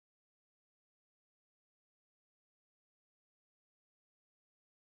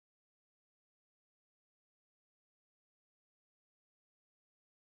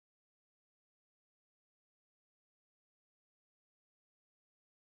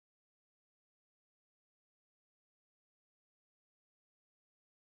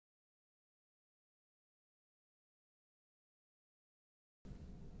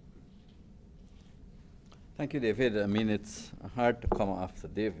Thank you, David. I mean, it's hard to come after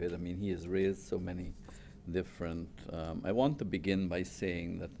David. I mean, he has raised so many different. I want to begin by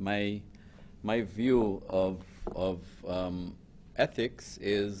saying that my view of ethics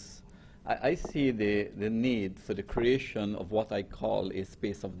is I see the need for the creation of what I call a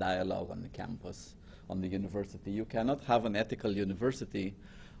space of dialogue on the campus, on the university. You cannot have an ethical university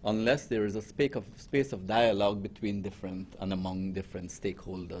unless there is a space of dialogue between different and among different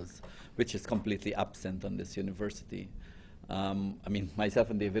stakeholders, which is completely absent on this university. I mean, myself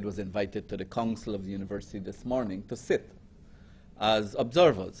and David was invited to the council of the university this morning to sit as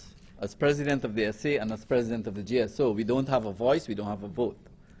observers. As president of the SA and as president of the GSO, we don't have a voice, we don't have a vote,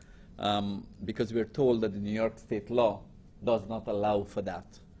 because we're told that the New York state law does not allow for that.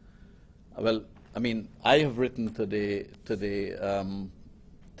 Well, I mean, I have written to the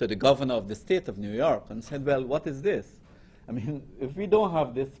governor of the state of New York and said, well, what is this? I mean, if we don't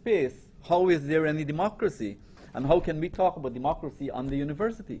have this space, how is there any democracy? And how can we talk about democracy on the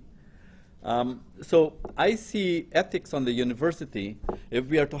university? So I see ethics on the university. If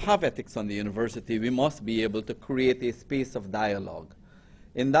we are to have ethics on the university, we must be able to create a space of dialogue.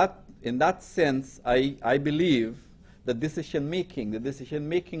 In that sense, I believe that the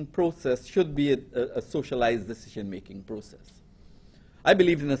decision-making process should be a socialized decision-making process. I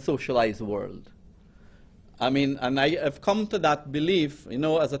believe in a socialized world. I mean, and I have come to that belief, you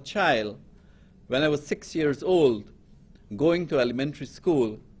know, as a child. When I was 6 years old, going to elementary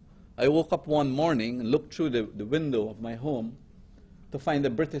school, I woke up one morning and looked through the window of my home to find a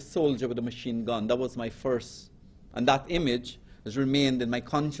British soldier with a machine gun. That was my first, and that image has remained in my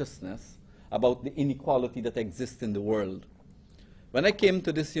consciousness about the inequality that exists in the world. When I came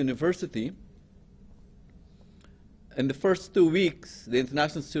to this university, in the first 2 weeks, the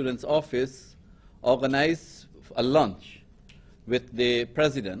International Students Office organized a lunch with the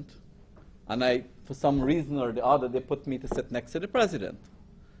president, and for some reason or the other, they put me to sit next to the president.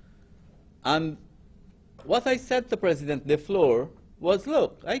 And what I said to President DeFleur was,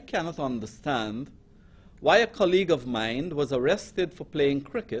 look, I cannot understand why a colleague of mine was arrested for playing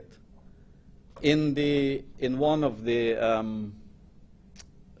cricket in one of the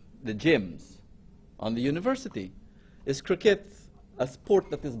gyms on the university. Is cricket a sport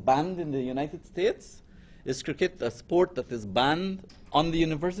that is banned in the United States? Is cricket a sport that is banned on the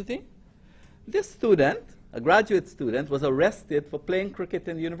university? This student, a graduate student, was arrested for playing cricket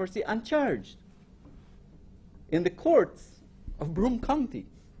in the university and charged in the courts of Broome County.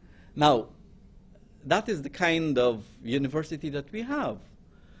 Now, that is the kind of university that we have.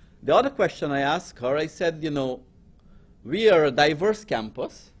 The other question I asked her, I said, you know, we are a diverse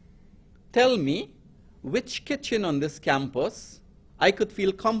campus. Tell me which kitchen on this campus I could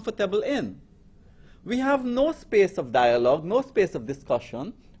feel comfortable in. We have no space of dialogue, no space of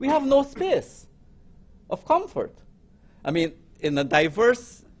discussion. We have no space of comfort. I mean, in a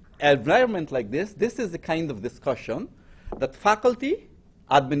diverse environment like this is the kind of discussion that faculty,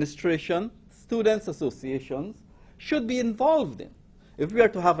 administration, students' associations should be involved in if we are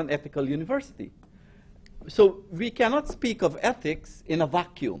to have an ethical university. So we cannot speak of ethics in a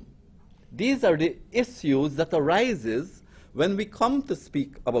vacuum. These are the issues that arises when we come to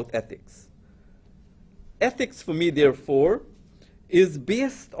speak about ethics. Ethics for me, therefore, is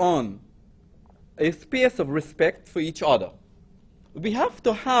based on a space of respect for each other. We have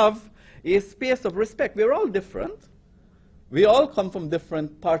to have a space of respect. We're all different. We all come from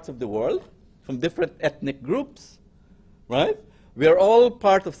different parts of the world, from different ethnic groups, right? We are all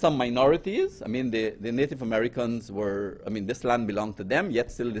part of some minorities. I mean, the Native Americans were, I mean, this land belonged to them, yet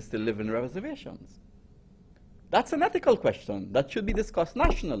still they still live in reservations. That's an ethical question that should be discussed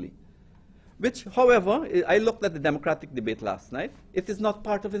nationally, which, however, I looked at the Democratic debate last night. It is not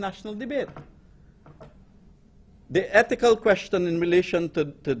part of the national debate. The ethical question in relation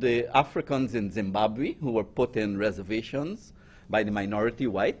to the Africans in Zimbabwe who were put in reservations by the minority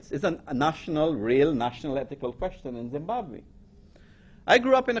whites is a real national ethical question in Zimbabwe. I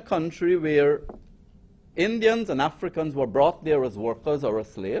grew up in a country where Indians and Africans were brought there as workers or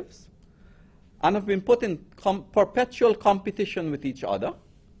as slaves and have been put in perpetual competition with each other.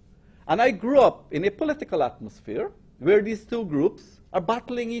 And I grew up in a political atmosphere where these two groups are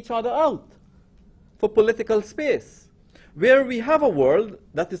battling each other out for political space, where we have a world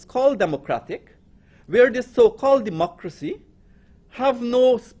that is called democratic, where this so-called democracy have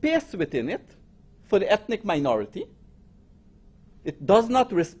no space within it for the ethnic minority. It does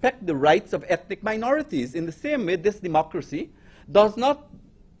not respect the rights of ethnic minorities. In the same way, this democracy does not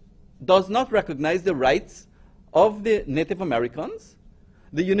recognize the rights of the Native Americans.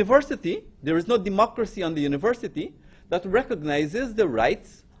 The university, there is no democracy on the university that recognizes the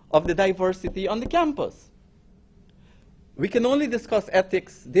rights of the diversity on the campus. We can only discuss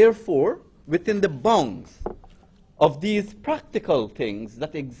ethics, therefore, within the bounds of these practical things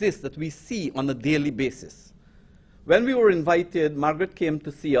that exist that we see on a daily basis. When we were invited, Margaret came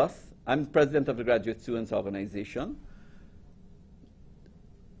to see us. I'm president of the Graduate Students Organization.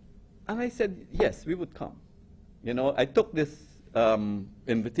 And I said, yes, we would come. You know, I took this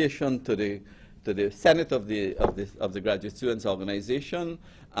invitation to the Senate of the Graduate Students Organization,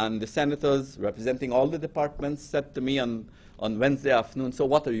 and the senators representing all the departments said to me on Wednesday afternoon, so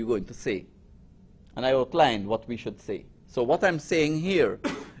what are you going to say? And I outlined what we should say. So what I'm saying here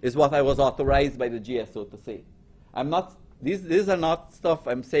is what I was authorized by the GSO to say. I'm not, these are not stuff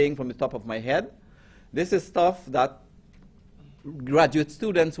I'm saying from the top of my head. This is stuff that graduate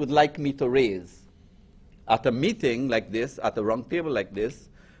students would like me to raise at a meeting like this, at a roundtable like this,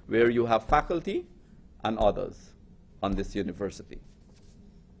 where you have faculty and others on this university.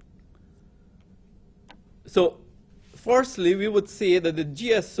 So, firstly, we would say that the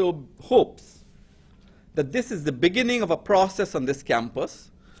GSO hopes that this is the beginning of a process on this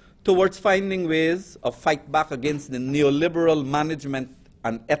campus towards finding ways of fight back against the neoliberal management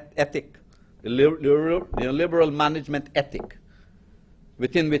and ethic, the neoliberal management ethic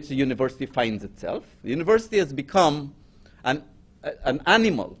within which the university finds itself. The university has become an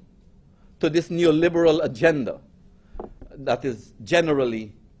animal to this neoliberal agenda that is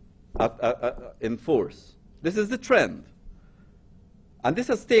generally in force. This is the trend. And this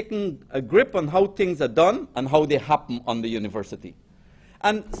has taken a grip on how things are done and how they happen on the university.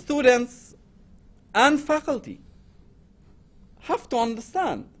 And students and faculty have to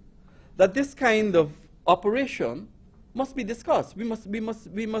understand that this kind of operation must be discussed. We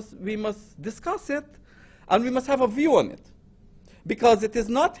must discuss it, and we must have a view on it. Because it is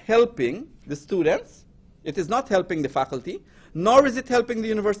not helping the students, it is not helping the faculty, nor is it helping the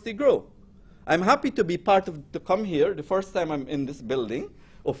university grow. I'm happy to be to come here. The first time I'm in this building,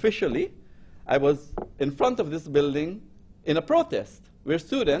 officially, I was in front of this building in a protest, where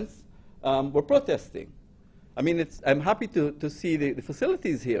students were protesting. I mean, I'm happy to see the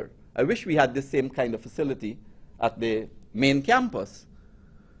facilities here. I wish we had the same kind of facility at the main campus.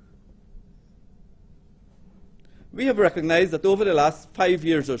 We have recognized that over the last 5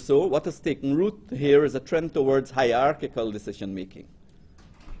 years or so, what has taken root here is a trend towards hierarchical decision-making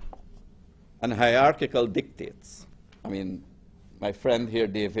and hierarchical dictates. I mean, my friend here,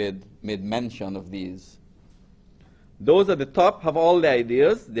 David, made mention of these. Those at the top have all the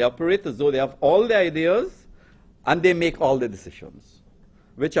ideas. They operate as though they have all the ideas, and they make all the decisions,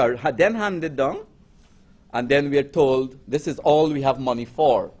 which are then handed down, and then we are told, this is all we have money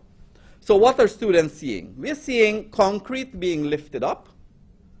for. So what are students seeing? We're seeing concrete being lifted up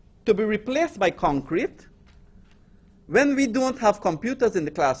to be replaced by concrete when we don't have computers in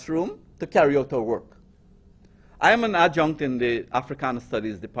the classroom to carry out our work. I am an adjunct in the Africana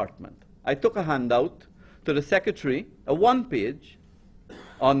Studies department. I took a handout to the secretary, a one-page,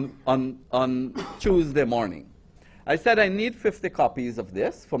 on Tuesday morning. I said, I need 50 copies of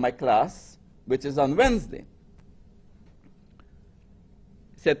this for my class, which is on Wednesday.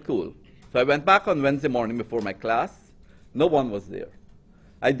 He said, cool. So I went back on Wednesday morning before my class. No one was there.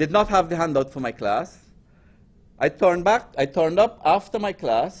 I did not have the handout for my class. I turned up after my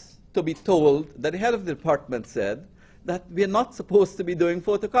class to be told that the head of the department said that we are not supposed to be doing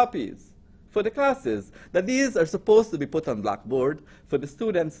photocopies for the classes, that these are supposed to be put on Blackboard for the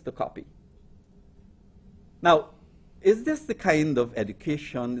students to copy. Now, is this the kind of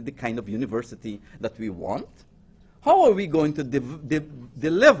education, the kind of university that we want? How are we going to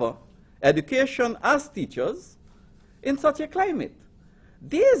deliver education as teachers in such a climate?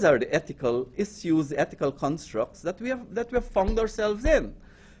 These are the ethical issues, the ethical constructs that we have found ourselves in.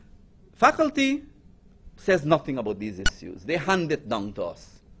 Faculty says nothing about these issues. They hand it down to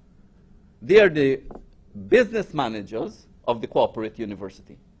us. They are the business managers of the corporate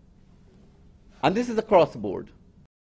university. And this is across the board.